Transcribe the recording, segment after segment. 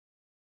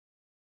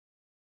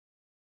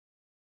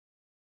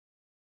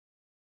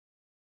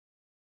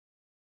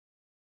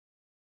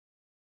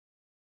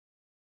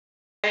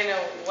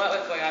what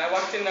was going on. I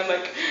walked in and I'm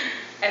like,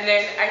 and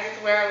then I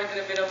swear I was in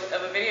a bit of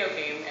a video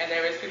game, and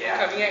there was people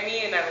coming at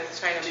me, and I was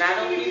trying to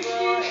battle people,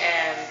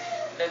 and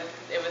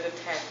it was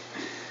intense.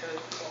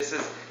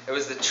 It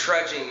was the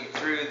trudging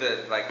through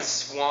the like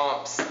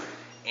swamps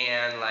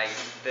and like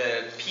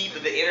the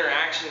people, the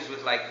interactions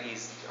with like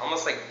these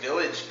almost like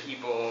village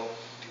people,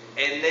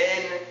 and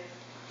then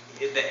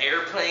the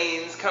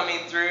airplanes coming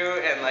through,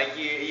 and like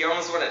you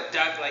almost want to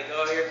duck, like,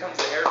 oh, here comes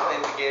the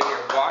airplanes again.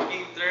 You're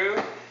walking through,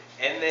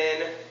 and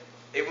then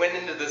it went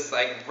into this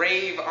like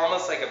rave,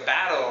 almost like a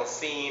battle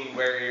scene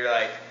where you're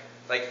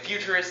like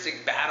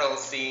futuristic battle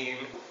scene.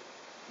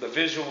 The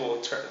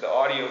the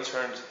audio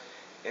turned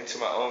into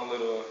my own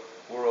little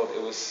world.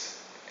 It was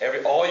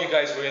all you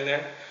guys were in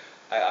there.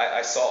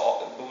 I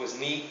saw what was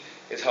neat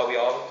is how we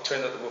all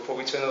before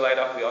we turned the light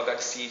off, we all got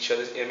to see each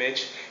other's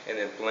image and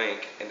then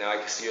blink, and now I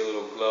can see your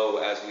little glow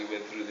as we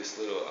went through this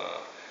little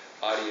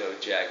audio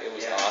jack. It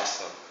was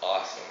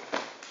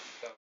awesome.